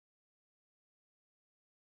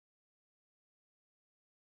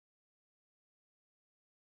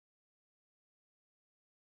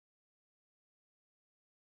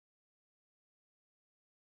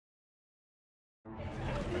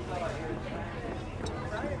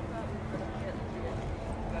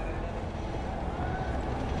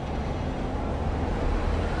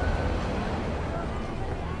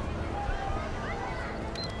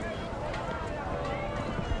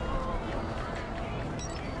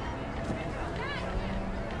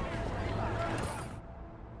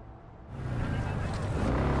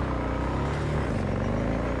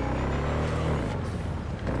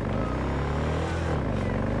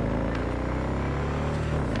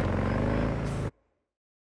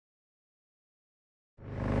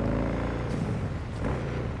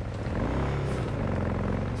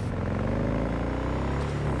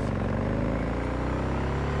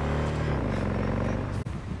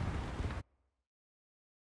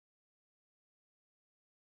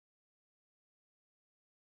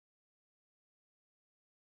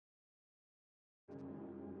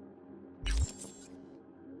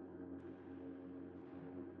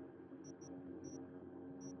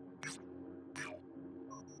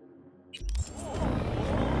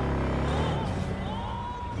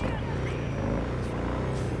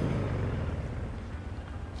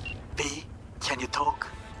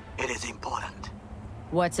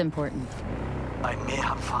What's important? I may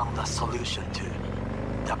have found a solution to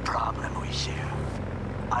the problem we share.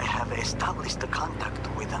 I have established a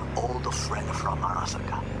contact with an old friend from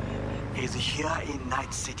Arasaka. He's here in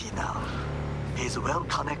Night City now. He's well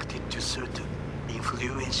connected to certain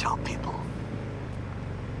influential people.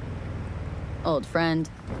 Old friend,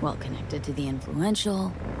 well connected to the influential.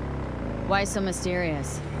 Why so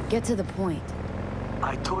mysterious? Get to the point.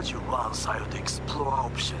 I told you once I would explore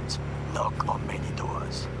options, knock on many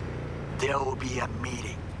doors. There will be a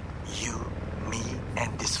meeting. You, me,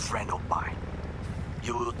 and this friend of mine.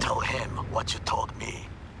 You will tell him what you told me.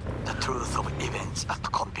 The truth of events at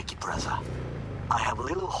Konpeki Plaza. I have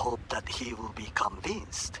little hope that he will be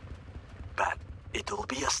convinced. But it will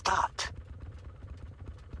be a start.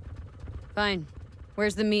 Fine.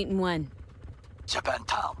 Where's the meet and when?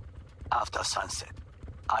 Japantown. After sunset.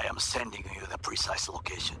 I am sending you the precise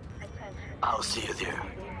location. I'll see you there.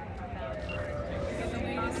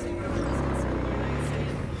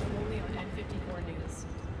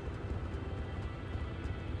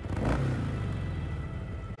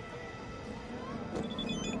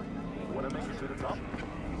 Want to make it to the top?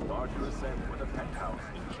 Start your ascent with a penthouse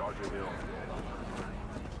in Chargerville.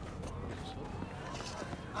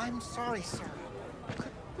 I'm sorry, sir. Could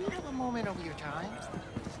we have a moment of your time?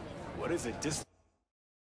 What is it this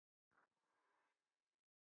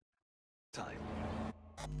Time.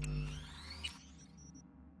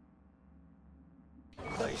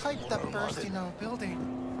 The pipe that burst in our building.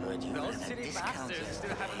 Those city bastards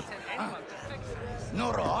still haven't sent anyone to fix it.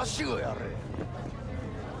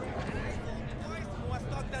 What's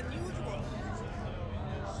not unusual?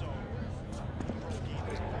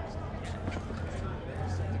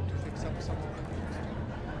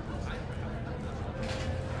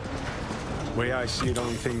 Way I see it,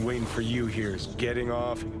 only thing waiting for you here is getting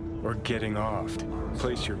off or getting offed.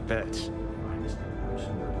 Place your bets.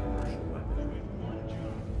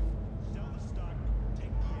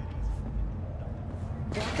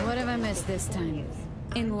 What have I missed this time?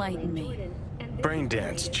 Enlighten me.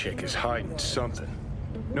 Braindance chick is hiding something.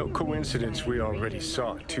 No coincidence we already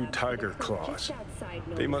saw 2 tiger claws.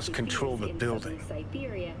 They must control the building.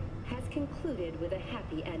 Has concluded with a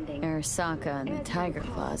happy ending. Arasaka and the Tiger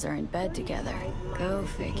Claws are in bed together. Go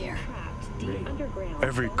figure.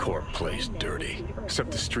 Every corp plays dirty,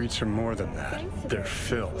 except the streets are more than that. They're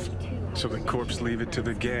filth. So the corps leave it to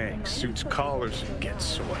the gang, suits collars, and gets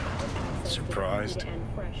soiled. Surprised?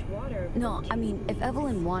 No, I mean, if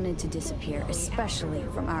Evelyn wanted to disappear, especially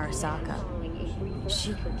from Arasaka,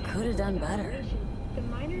 she could have done better.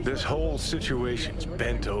 This whole situation's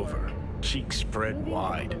bent over, cheeks spread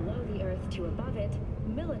wide. To above it,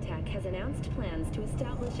 Militech has announced plans to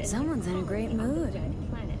establish Someone's in a great mood.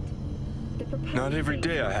 Not every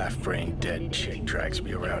day a half-brain dead chick drags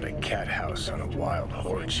me around a cat house on a wild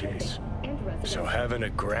horror chase. So having a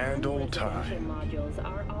grand old time. Modules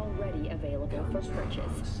are already available for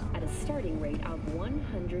purchase at a starting rate of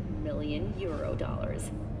 100 million euro dollars.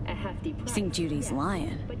 A hefty price. I think Judy's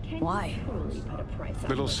lying. Why?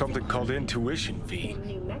 Little something called intuition fee.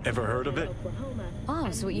 Ever heard of it? Oh,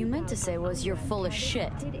 so what you meant to say was you're full of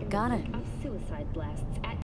shit. Got it. Suicide blasts